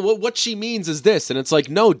 well, what she means is this, and it's like,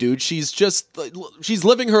 no, dude, she's just she's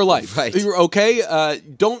living her life. Right. You're okay.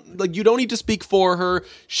 You don't need to speak for her.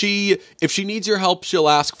 If she needs your help, she'll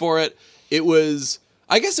ask for it. It was.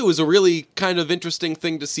 I guess it was a really kind of interesting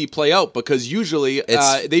thing to see play out because usually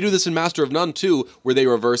they do this in Master of None too, where they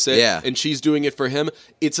reverse it, and she's doing it for him.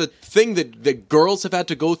 It's a thing that girls have had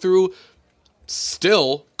to go through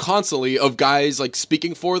still constantly of guys like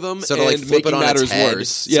speaking for them so and like flip making it on matters its head, worse.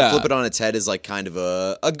 So flip it on its head is like kind of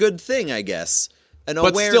a good thing, I guess. An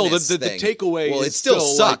but still, awareness the thing. takeaway well, is it still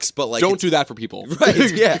sucks, like, but like don't do that for people.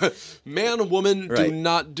 Right, yeah. Man, woman, do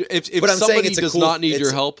not do... If but I'm somebody saying it's does cool, not need it's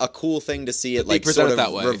your help... a cool thing to see it like present sort it that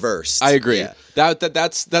of way. reversed. I agree. Yeah.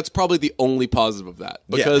 That's probably the only positive of that.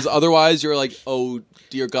 Because otherwise you're like, oh,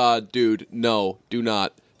 dear God, dude, no, do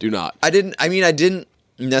not. I didn't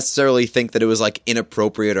necessarily think that it was like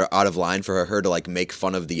inappropriate or out of line for her to like make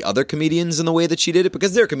fun of the other comedians in the way that she did it,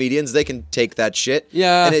 because they're comedians, they can take that shit.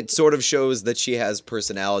 Yeah. And it sort of shows that she has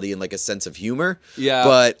personality and like a sense of humor. Yeah.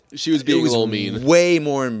 But she was being a little mean. Way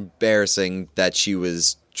more embarrassing that she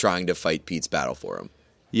was trying to fight Pete's battle for him.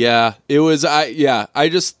 Yeah. It was I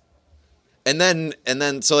just And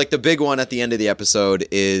then, so like the big one at the end of the episode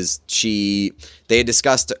is they had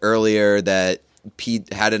discussed earlier that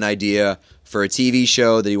Pete had an idea for a TV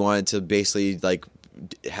show that he wanted to basically like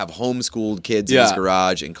have homeschooled kids in his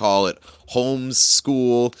garage and call it Holmes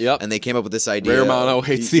School. Yep. And they came up with this idea. Ray Romano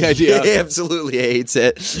hates the idea. He absolutely hates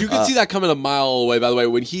it. You can see that coming a mile away, by the way.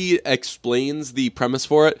 When he explains the premise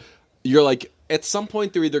for it, you're like, at some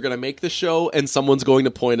point they're either going to make the show and someone's going to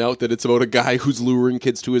point out that it's about a guy who's luring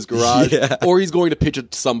kids to his garage, or he's going to pitch it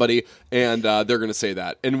to somebody and they're going to say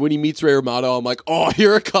that. And when he meets Ray Romano, I'm like, oh,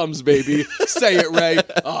 here it comes, baby. Say it, Ray.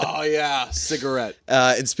 Oh, yeah, cigarette.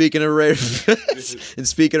 And speaking of Ray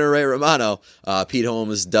Romano, Pete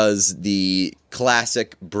Holmes does the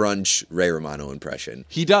classic brunch Ray Romano impression.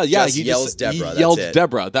 He does, yeah. He yells Deborah. He yelled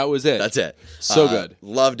Deborah. That was it. That's it. So good.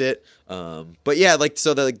 Loved it. But yeah, like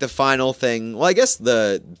so the final thing. Well, I guess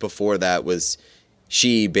before that was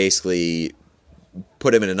she basically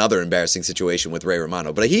put him in another embarrassing situation with Ray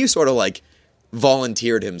Romano, but he sort of like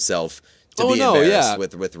volunteered himself to be embarrassed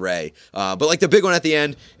with Ray. But like the big one at the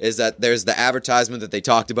end is that there's the advertisement that they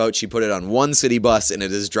talked about. She put it on one city bus and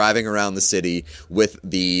it is driving around the city with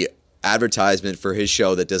the advertisement for his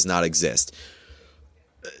show that does not exist.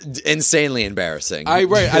 Insanely embarrassing. I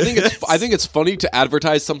think it's funny to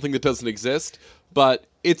advertise something that doesn't exist, but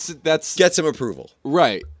get some approval,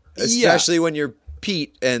 right? Especially when you're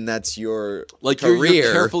Pete and that's your career.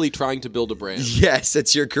 You're carefully trying to build a brand. Yes,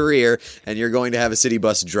 it's your career, and you're going to have a city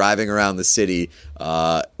bus driving around the city,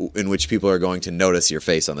 in which people are going to notice your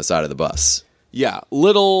face on the side of the bus. Yeah,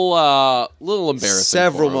 little embarrassing.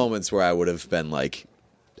 Several moments where I would have been like,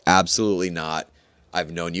 absolutely not.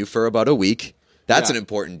 I've known you for about a week. That's an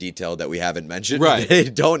important detail that we haven't mentioned. Right. They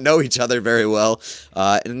don't know each other very well.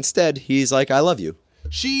 And instead, he's like, I love you.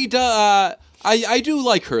 She does. I do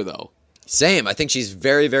like her, though. Same. I think she's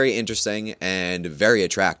very, very interesting and very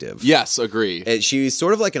attractive. Yes, agree. She's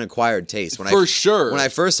sort of like an acquired taste. For sure. When I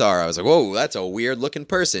first saw her, I was like, whoa, that's a weird-looking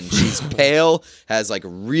person. She's pale, has like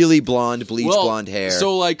really blonde, blonde hair.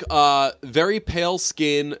 So like very pale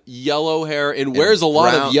skin, yellow hair, and wears a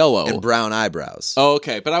lot of yellow. And brown eyebrows. Oh,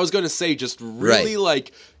 okay. But I was going to say just really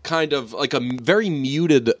like kind of like a very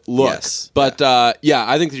muted look. Yes. But I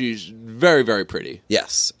think she's very, very pretty.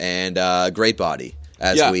 Yes. And great body.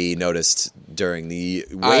 As we noticed during the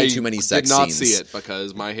too many sex scenes. I did not see it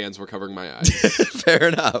because my hands were covering my eyes. Fair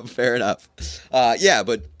enough.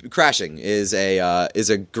 But Crashing is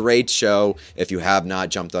a great show if you have not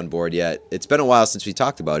jumped on board yet. It's been a while since we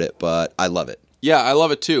talked about it, but I love it. Yeah, I love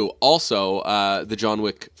it too. Also, the John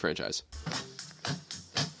Wick franchise.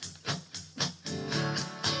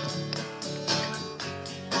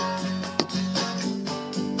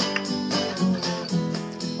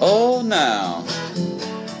 Oh, now.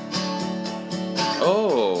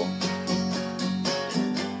 Oh.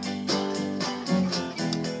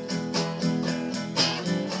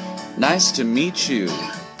 Nice to meet you.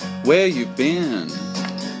 Where you been?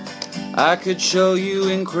 I could show you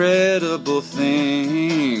incredible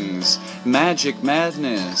things. Magic,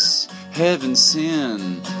 madness, heaven,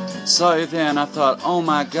 sin. Saw you then, I thought, oh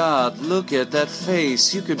my God, look at that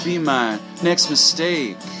face. You could be my next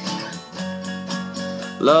mistake.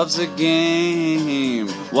 Love's a game,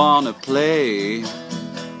 wanna play.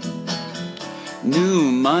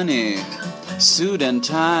 New money, suit and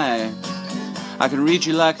tie. I can read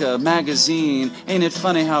you like a magazine. Ain't it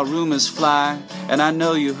funny how rumors fly? And I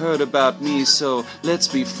know you heard about me, so let's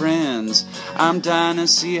be friends. I'm dying to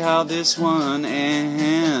see how this one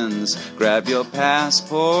ends. Grab your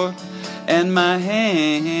passport and my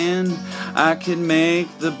hand. I can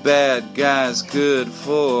make the bad guys good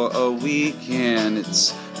for a weekend.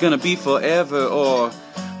 It's gonna be forever or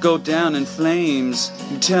go down in flames.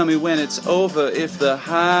 You tell me when it's over if the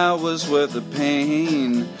high was worth the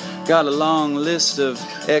pain. Got a long list of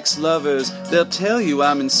ex-lovers, they'll tell you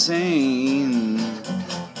I'm insane.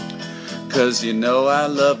 'Cause you know I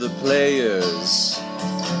love the players.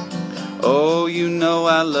 Oh, you know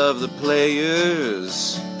I love the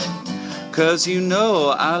players. 'Cause you know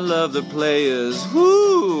I love the players.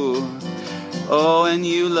 Woo! Oh, and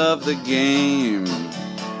you love the game.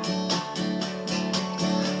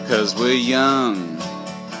 'Cause we're young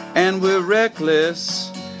and we're reckless,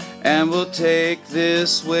 and we'll take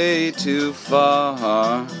this way too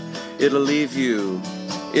far. It'll leave you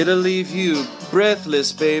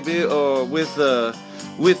breathless, baby, or with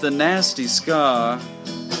a nasty scar.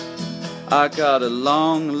 I got a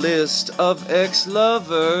long list of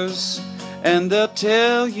ex-lovers, and they'll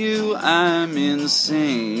tell you I'm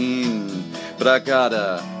insane. But I got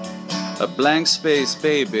a blank space,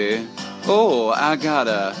 baby. Oh, I got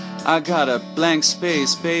a blank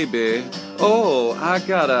space, baby. Oh, I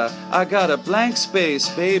got a blank space,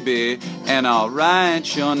 baby, and I'll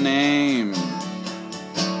write your name.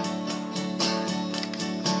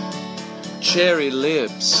 Cherry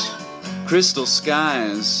lips, crystal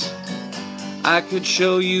skies, I could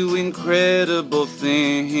show you incredible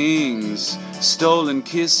things. Stolen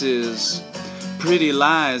kisses, pretty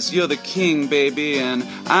lies. You're the king, baby, and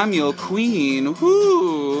I'm your queen.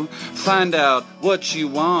 Woo! Find out what you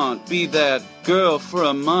want, be that girl for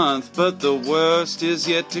a month, but the worst is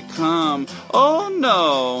yet to come. Oh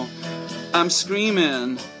no, I'm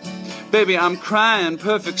screaming, baby, I'm crying.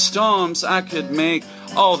 Perfect storms, I could make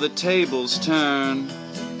all the tables turn.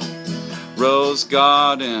 Rose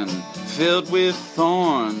garden filled with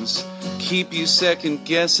thorns, keep you second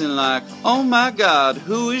guessing like, oh my God,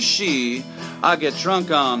 who is she? I get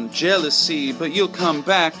drunk on jealousy, but you'll come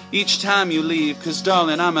back each time you leave. 'Cause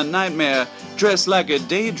darling, I'm a nightmare dressed like a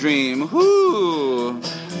daydream. Whoo!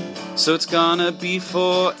 So it's gonna be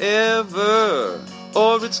forever,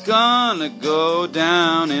 or it's gonna go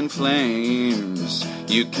down in flames.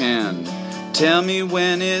 You can tell me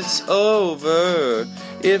when it's over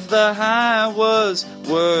if the high was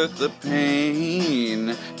worth the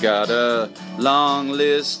pain. Got a long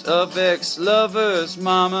list of ex-lovers,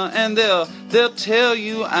 mama, and they'll tell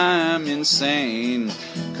you I'm insane.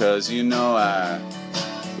 'Cause you know I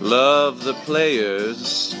love the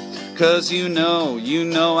players. 'Cause you know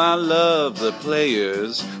I love the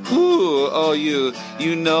players. Ooh, oh, you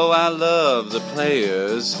know I love the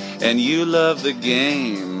players, and you love the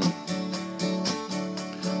game.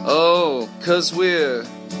 Oh, 'cause we're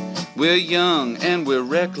young and we're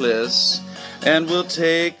reckless, and we'll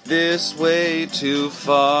take this way too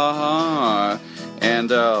far.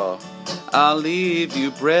 And I'll leave you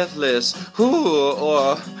breathless,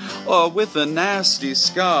 ooh, or with a nasty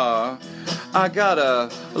scar. I got a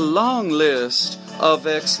long list of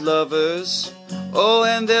ex-lovers, oh,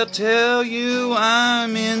 and they'll tell you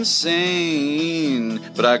I'm insane.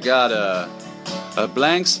 But I got a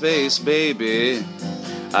blank space, baby.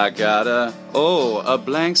 I got a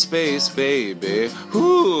blank space, baby.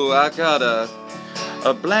 Ooh, I got a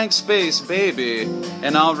blank space, baby,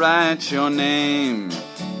 and I'll write your name.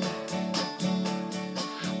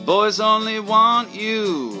 Boys only want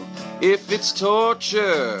you if it's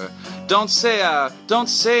torture. Don't say I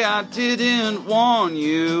didn't warn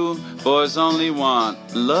you. Boys only want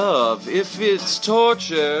love if it's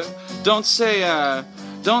torture. Don't say I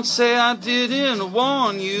didn't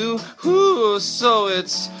warn you. Ooh, so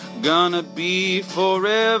it's gonna be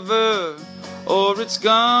forever, or it's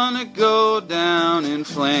gonna go down in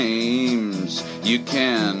flames. You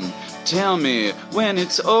can tell me when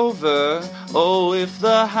it's over, oh, if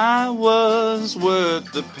the high was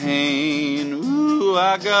worth the pain. Ooh,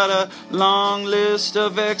 I got a long list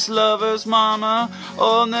of ex-lovers, mama,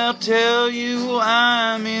 oh, and they'll tell you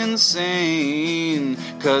I'm insane.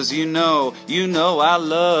 'Cause you know I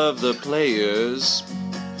love the players.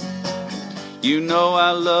 You know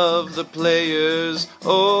I love the players.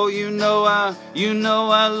 Oh, you know I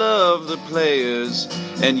love the players,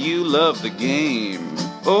 and you love the game.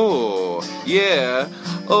 Oh, yeah.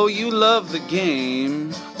 Oh, you love the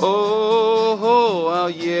game. Oh,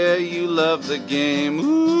 yeah, you love the game.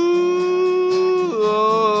 Ooh,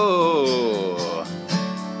 oh.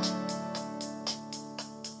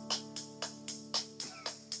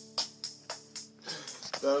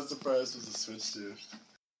 That was surprised was a switch, dude.